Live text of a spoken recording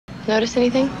Notice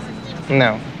anything?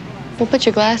 No. Well, put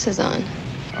your glasses on.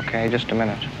 Okay, just a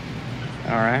minute.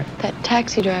 All right. That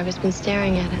taxi driver's been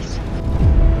staring at us.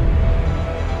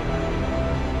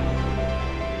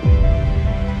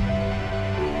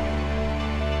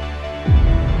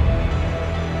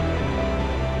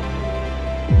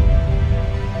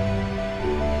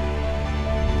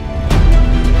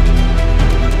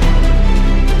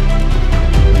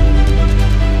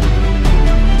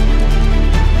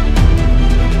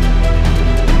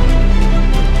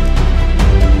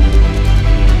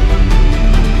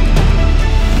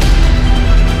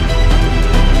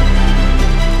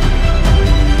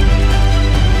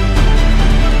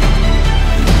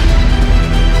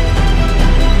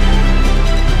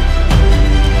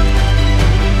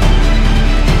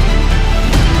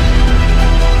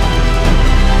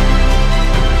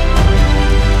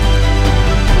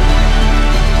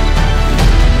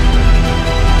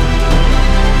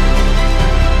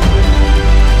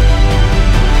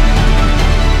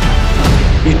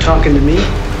 You talking to me?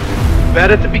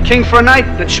 Better to be king for a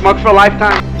night than schmuck for a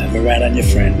lifetime. Never rat on your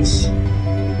friends,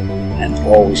 and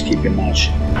always keep your mouth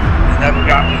shut. You never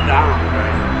got me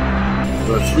down.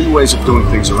 There are three ways of doing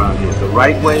things around here. The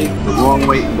right way, the wrong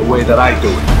way, and the way that I do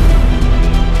it.